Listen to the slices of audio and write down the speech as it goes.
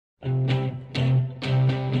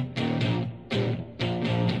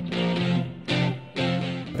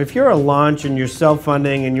If you're a launch and you're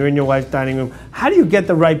self-funding and you're in your wife's dining room, how do you get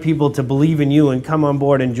the right people to believe in you and come on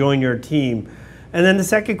board and join your team? And then the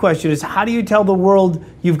second question is, how do you tell the world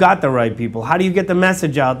you've got the right people? How do you get the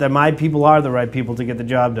message out that my people are the right people to get the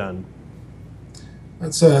job done?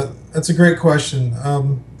 That's a great question.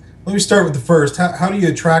 Let me start with the first. How do you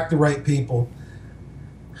attract the right people?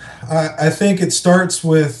 I think it starts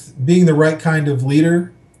with being the right kind of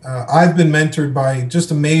leader. I've been mentored by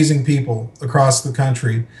just amazing people across the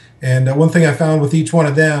country. And one thing I found with each one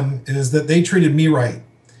of them is that they treated me right.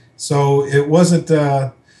 So it wasn't,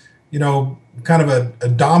 kind of a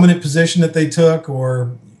dominant position that they took,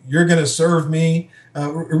 or you're going to serve me.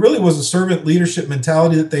 It really was a servant leadership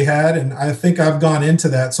mentality that they had. And I think I've gone into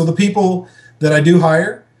that. So the people that I do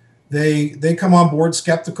hire, they come on board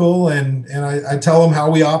skeptical, and I tell them how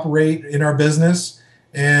we operate in our business.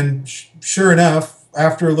 And sure enough,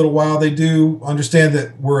 after a little while, they do understand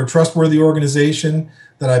that we're a trustworthy organization,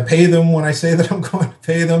 that I pay them when I say that I'm going to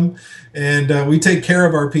pay them, and we take care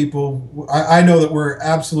of our people. I know that we're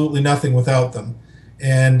absolutely nothing without them.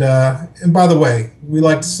 And by the way, we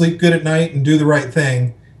like to sleep good at night and do the right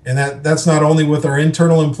thing, and that's not only with our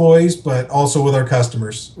internal employees, but also with our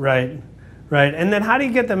customers. Right. Right, and then how do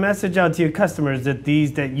you get the message out to your customers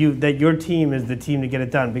that your team is the team to get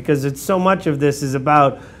it done? Because it's so much of this is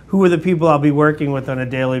about who are the people I'll be working with on a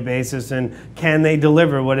daily basis, and can they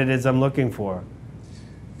deliver what it is I'm looking for?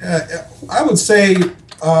 I would say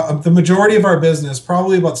the majority of our business,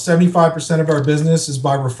 probably about 75% of our business, is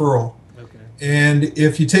by referral. Okay. And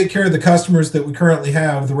if you take care of the customers that we currently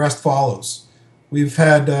have, the rest follows. We've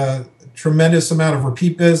had tremendous amount of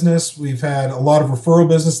repeat business. We've had a lot of referral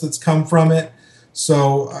business that's come from it.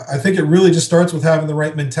 So I think it really just starts with having the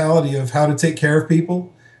right mentality of how to take care of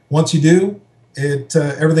people. Once you do,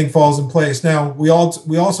 everything falls in place. Now, we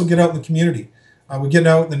also get out in the community. We get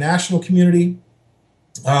out in the national community,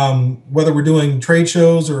 whether we're doing trade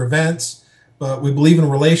shows or events, but we believe in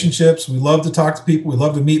relationships. We love to talk to people. We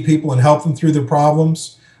love to meet people and help them through their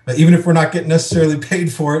problems. Even if we're not getting necessarily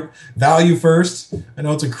paid for it, value first. I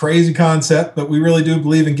know it's a crazy concept, but we really do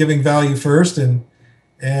believe in giving value first, and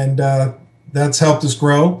that's helped us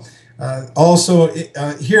grow. Also,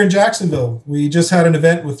 here in Jacksonville, we just had an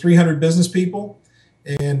event with 300 business people,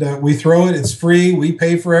 and we throw it. It's free. We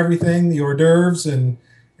pay for everything, the hors d'oeuvres and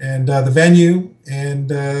the venue,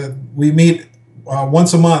 and we meet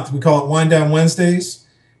once a month. We call it Wind Down Wednesdays.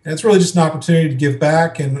 And it's really just an opportunity to give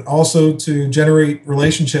back and also to generate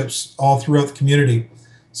relationships all throughout the community.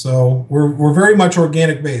 So we're very much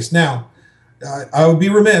organic based. Now, I would be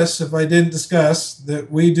remiss if I didn't discuss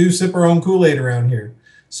that we do sip our own Kool-Aid around here.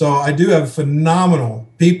 So I do have phenomenal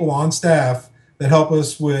people on staff that help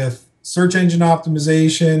us with search engine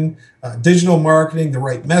optimization, digital marketing, the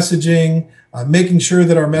right messaging, making sure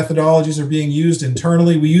that our methodologies are being used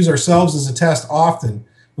internally. We use ourselves as a test often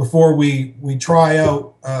before we try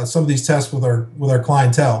out some of these tests with our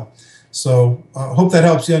clientele. So hope that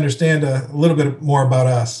helps you understand a little bit more about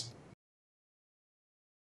us.